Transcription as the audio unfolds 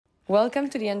Welcome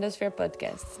to the Endosphere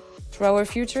podcast. Through our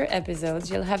future episodes,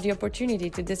 you'll have the opportunity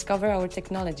to discover our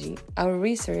technology, our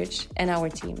research, and our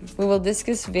team. We will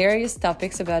discuss various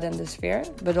topics about Endosphere,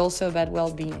 but also about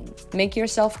well-being. Make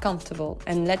yourself comfortable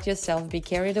and let yourself be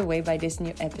carried away by this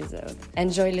new episode.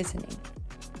 Enjoy listening.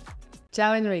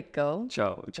 Ciao, Enrico.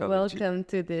 Ciao. Welcome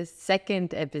to this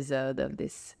second episode of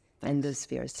this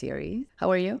Endosphere series.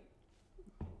 How are you?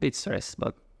 Bit stressed,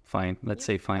 but fine. Let's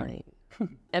say fine.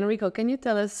 Enrico, can you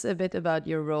tell us a bit about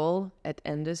your role at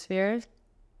Endospheres?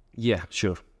 Yeah,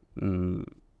 sure.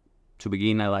 To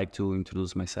begin, I like to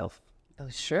introduce myself. Oh,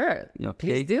 sure. Okay.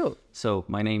 Please do. So,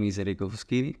 my name is Enrico,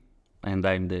 and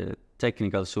I'm the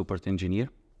technical support engineer.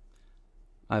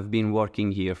 I've been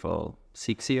working here for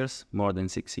 6 years, more than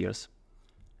 6 years.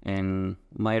 And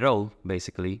my role,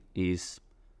 basically, is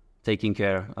taking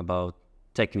care about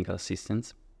technical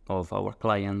assistance of our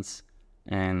clients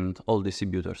and all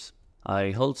distributors.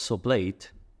 I also played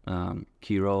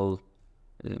key role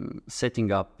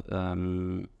setting up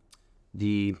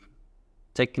the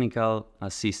technical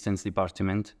assistance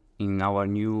department in our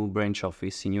new branch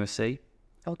office in USA.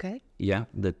 Okay. Yeah,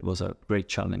 that was a great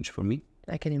challenge for me.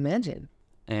 I can imagine.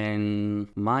 And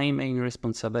my main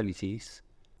responsibilities,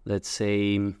 let's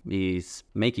say, is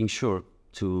making sure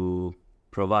to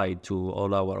provide to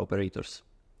all our operators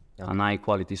an high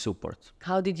quality support.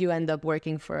 How did you end up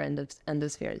working for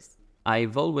Endospheres?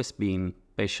 I've always been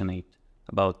passionate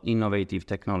about innovative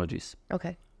technologies,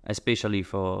 Okay. especially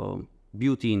for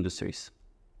beauty industries.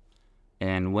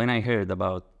 And when I heard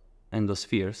about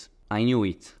Endospheres, I knew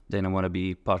it, then I want to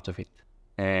be part of it.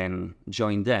 And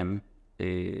join them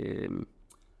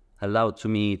allowed to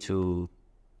me to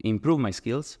improve my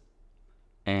skills.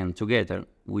 And together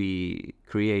we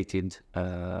created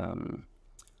a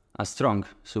strong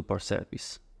support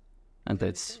service. And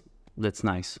that's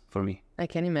nice for me. I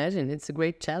can imagine. It's a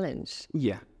great challenge.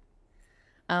 Yeah.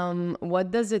 What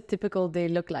does a typical day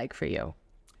look like for you?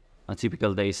 A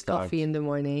typical day starts... Coffee in the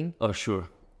morning. Oh, sure.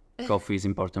 Coffee is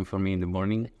important for me in the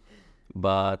morning.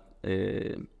 But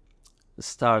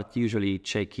start usually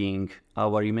checking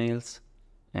our emails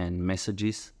and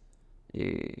messages.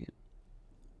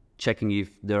 Checking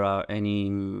if there are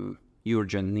any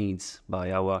urgent needs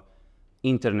by our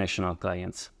international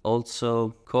clients.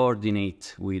 Also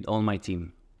coordinate with all my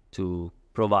team to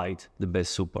provide the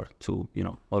best support to,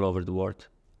 all over the world.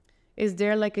 Is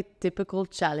there like a typical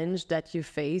challenge that you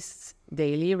face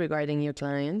daily regarding your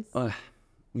clients?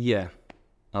 Yeah.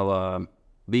 Our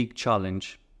big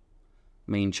challenge,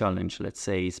 main challenge, let's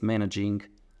say, is managing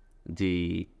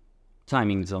the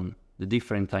timing zone, the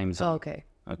different time zones. Oh, okay.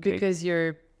 Because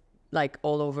you're like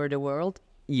all over the world?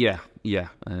 Yeah.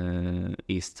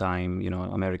 East time,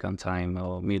 American time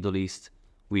or Middle East,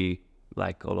 we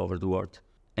like all over the world.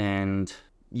 And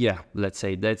yeah, let's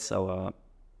say that's our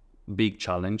big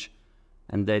challenge.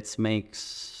 And that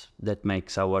makes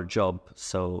our job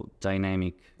so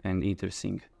dynamic and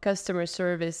interesting. Customer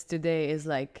service today is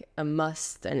like a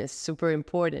must and is super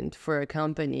important for a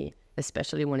company,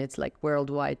 especially when it's like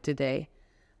worldwide today.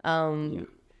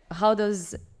 How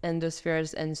does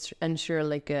Endospheres ensure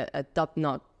like a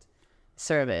top-notch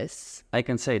service? I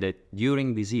can say that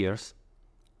during these years,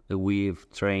 we've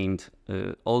trained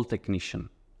all technicians.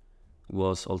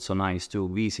 Was also nice to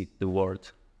visit the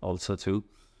world also too.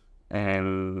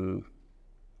 And,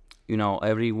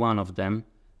 every one of them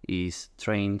is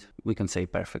trained, we can say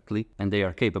perfectly, and they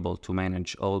are capable to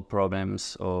manage all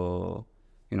problems or,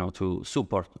 to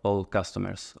support all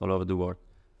customers all over the world.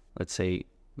 Let's say,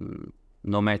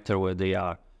 no matter where they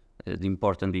are, the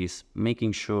important is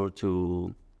making sure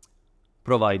to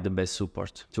provide the best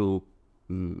support to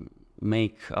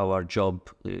make our job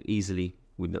easily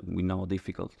with no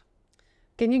difficulty.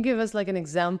 Can you give us like an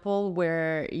example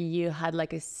where you had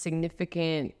like a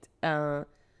significant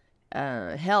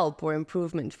help or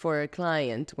improvement for a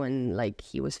client when like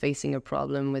he was facing a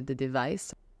problem with the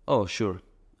device? Oh, sure.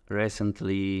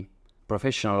 Recently,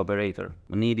 professional operator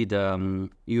needed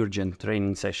urgent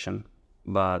training session,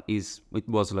 but it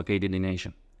was located in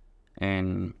Asia.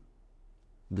 And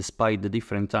despite the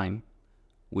different time,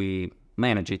 we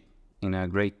managed it in a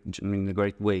great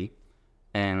way,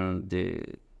 and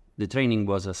the training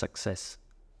was a success.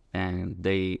 And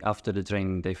after the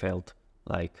training, they felt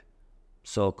like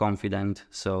so confident,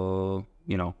 so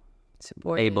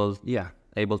supported.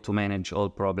 able to manage all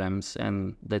problems,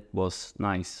 and that was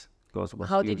nice.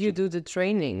 How did you do the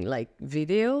training? Like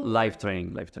video? Live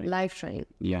training. Live training.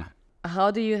 Yeah. How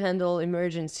do you handle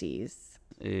emergencies?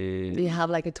 Do you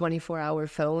have like a 24-hour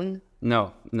phone?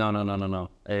 No.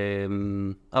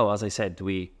 As I said,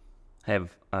 we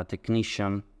have a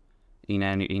technician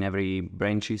in every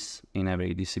branches, in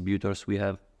every distributors we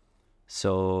have,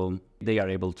 So they are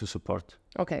able to support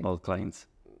all clients.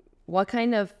 What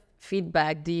kind of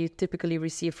feedback do you typically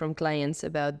receive from clients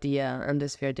about the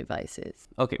Endosphere devices?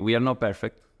 Okay, we are not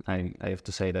perfect, I have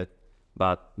to say that,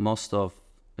 but most of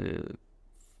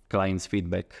clients'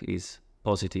 feedback is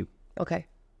positive. Okay.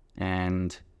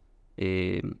 And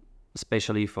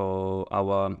especially for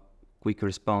our quick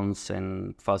response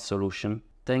and fast solution,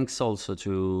 thanks also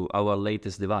to our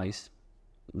latest device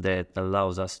that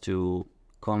allows us to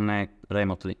connect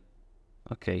remotely.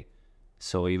 Okay,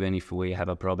 so even if we have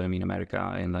a problem in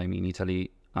America and I'm in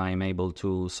Italy, I'm able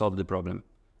to solve the problem.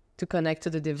 To connect to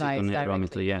the device directly.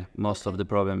 Remotely, yeah. Most of the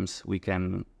problems we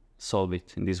can solve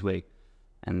it in this way.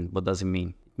 And what does it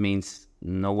mean? It means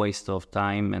no waste of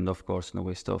time and of course no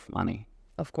waste of money.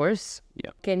 Of course.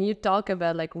 Yeah. Can you talk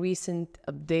about like recent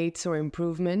updates or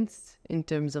improvements in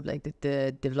terms of like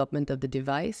the development of the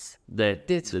device?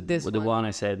 The one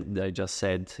I just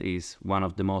said is one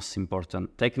of the most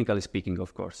important, technically speaking,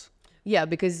 of course. Yeah,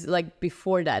 because like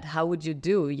before that, how would you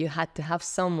do? You had to have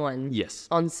someone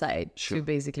on site to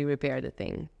basically repair the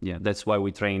thing. Yeah, that's why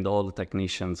we trained all the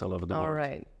technicians all over the world. All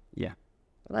right. Yeah.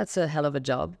 Well, that's a hell of a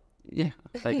job. Yeah,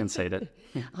 I can say that.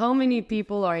 How many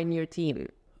people are in your team?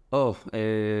 Oh,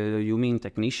 you mean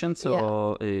technicians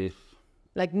or...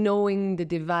 like knowing the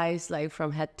device like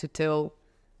from head to toe?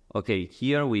 Okay,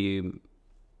 here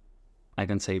I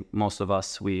can say most of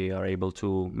us, we are able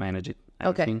to manage it.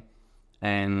 Everything. Okay.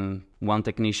 And one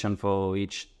technician for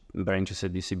each branches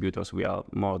and distributors. We are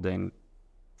more than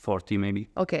 40 maybe.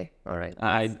 Okay, all right.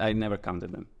 I never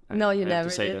counted them. No, you never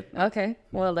did? Okay,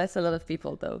 well, that's a lot of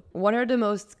people though. What are the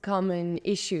most common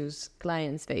issues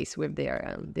clients face with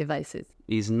their devices?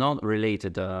 Is not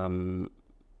related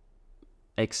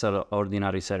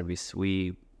extraordinary service.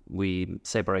 We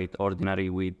separate ordinary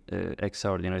with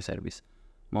extraordinary service.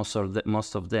 Most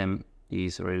of them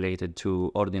is related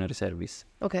to ordinary service.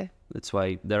 Okay. That's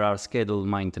why there are scheduled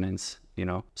maintenance,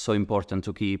 so important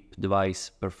to keep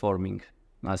device performing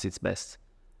as its best.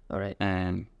 All right.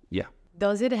 And yeah.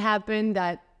 Does it happen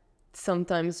that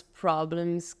sometimes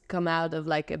problems come out of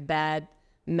like a bad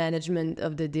management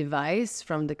of the device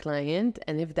from the client?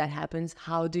 And if that happens,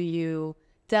 how do you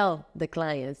tell the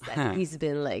clients that he's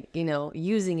been like,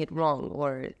 using it wrong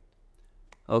or...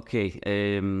 Okay,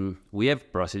 we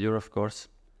have procedure, of course,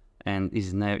 and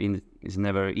it's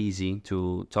never easy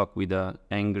to talk with an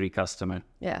angry customer.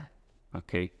 Yeah.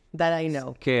 Okay. That I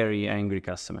know. Scary, angry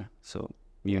customer. So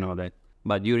you know that.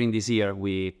 But during this year,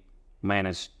 we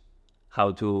managed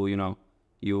how to, you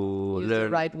use learn the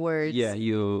right words. Yeah,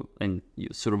 you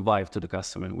survive to the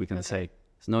customer. We can say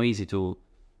it's not easy to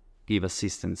give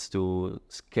assistance to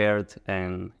scared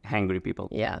and angry people.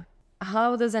 Yeah.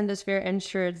 How does Endosphere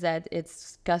ensure that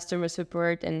its customer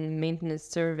support and maintenance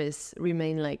service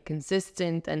remain like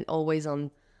consistent and always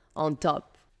on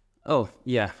top? Oh,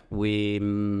 yeah. We,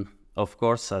 of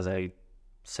course, as I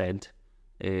said,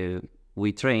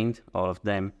 we trained all of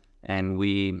them, and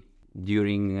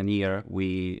during a year,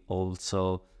 we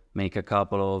also make a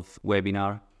couple of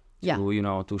webinars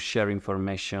to share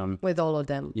information with all of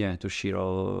them. Yeah, to share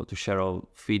all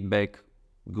feedback,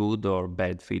 good or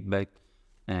bad feedback,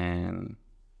 and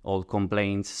all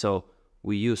complaints. So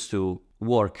we used to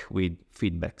work with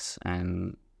feedbacks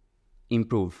and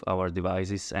improve our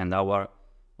devices and our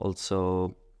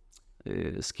also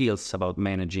skills about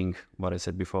managing what I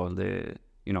said before,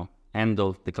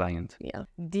 handle the client. Yeah.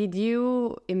 Did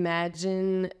you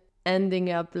imagine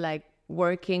ending up like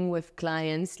working with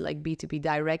clients like B2B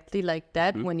directly like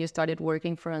that when you started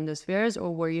working for Endospheres,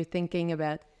 or were you thinking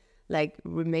about like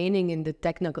remaining in the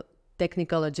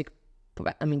technological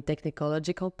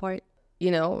part?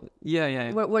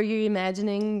 Yeah. Were you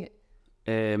imagining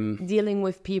dealing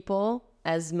with people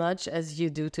as much as you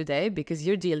do today, because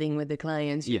you're dealing with the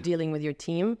clients, you're dealing with your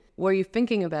team? Were you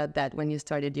thinking about that when you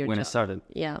started your job? When I started?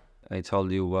 Yeah. I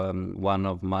told you one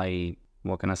of my,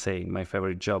 my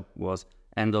favorite job was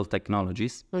handle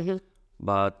technologies. Mm-hmm.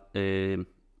 But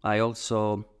I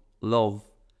also love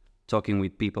talking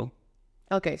with people.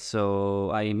 Okay.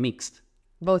 So I mixed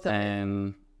both of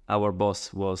them. Our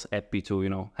boss was happy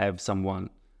to, have someone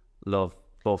love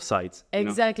both sides.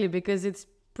 Exactly, because it's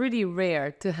pretty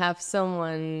rare to have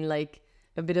someone like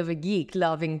a bit of a geek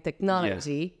loving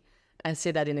technology. Yeah. I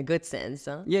say that in a good sense,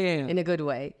 huh? Yeah. In a good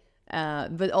way.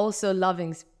 But also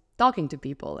loving talking to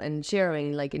people and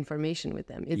sharing like information with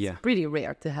them. It's pretty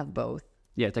rare to have both.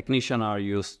 Yeah, technicians are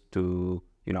used to,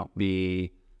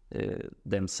 be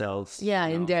themselves. Yeah,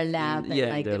 in their lab.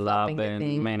 In their lab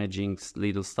and managing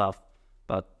little stuff.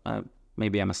 But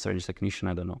maybe I'm a strange technician,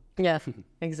 I don't know. Yeah,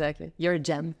 exactly. You're a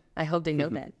gem. I hope they know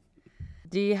that.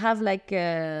 Do you have like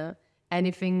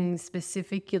Anything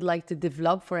specific you'd like to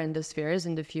develop for Endospheres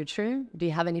in the future? Do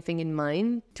you have anything in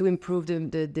mind to improve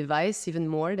the device even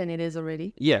more than it is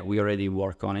already? Yeah, we already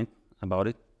work on it, about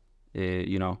it.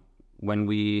 You know, when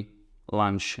we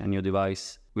launch a new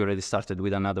device, we already started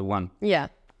with another one. Yeah.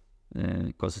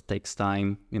 Because it takes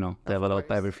time, you know,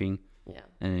 develop everything.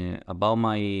 Yeah. About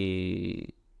my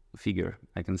figure,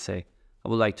 I can say, I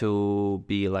would like to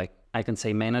be like, I can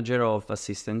say manager of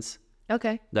assistants.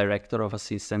 Okay. Director of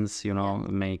assistants, you know,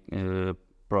 make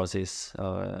process,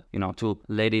 you know, to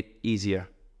let it easier.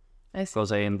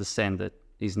 Because I understand that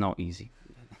it's not easy.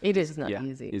 It is not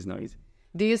easy. It's not easy.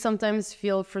 Do you sometimes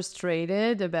feel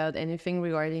frustrated about anything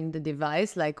regarding the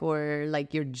device, like, or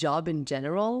like your job in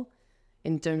general,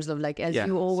 in terms of like, as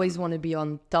you always want to be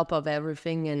on top of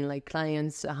everything and like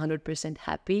clients 100%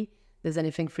 happy? Does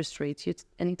anything frustrate you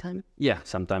anytime? Yeah,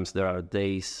 sometimes there are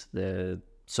days,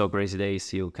 so crazy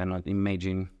days you cannot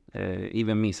imagine.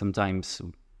 Even me sometimes,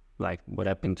 like what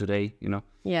happened today, you know?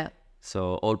 Yeah.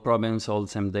 So all problems, all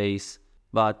same days.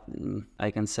 But I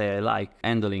can say I like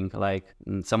handling, like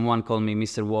someone called me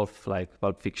Mr. Wolf, like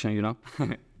Pulp Fiction, you know?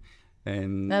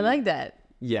 And I like that.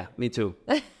 Yeah, me too.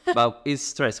 But it's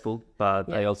stressful, but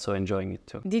I also enjoying it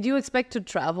too. Did you expect to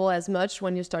travel as much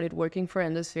when you started working for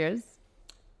Endospheres?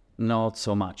 Not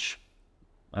so much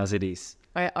as it is.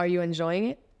 Are you enjoying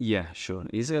it? Yeah, sure.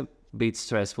 It's a bit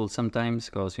stressful sometimes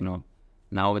because, you know,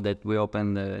 now that we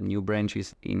opened new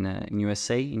branches in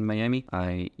USA, in Miami,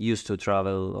 I used to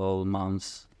travel all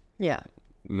months. Yeah.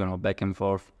 You know, back and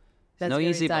forth. That's not very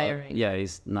easy, tiring. But yeah,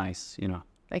 it's nice, you know.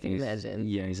 I can imagine.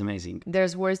 Yeah, it's amazing.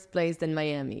 There's worse place than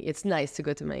Miami. It's nice to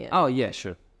go to Miami. Oh, yeah,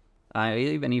 sure.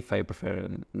 Even if I prefer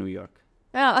New York.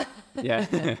 Oh.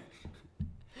 Yeah.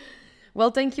 Well,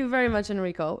 thank you very much,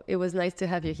 Enrico. It was nice to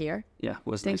have you here. Yeah, it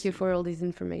was Thank nice you for all these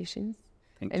information.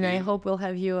 Thank and you. I hope we'll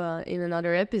have you in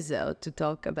another episode to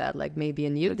talk about like maybe a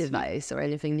new device or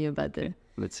anything new about the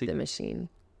machine.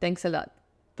 Thanks a lot.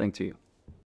 Thank you.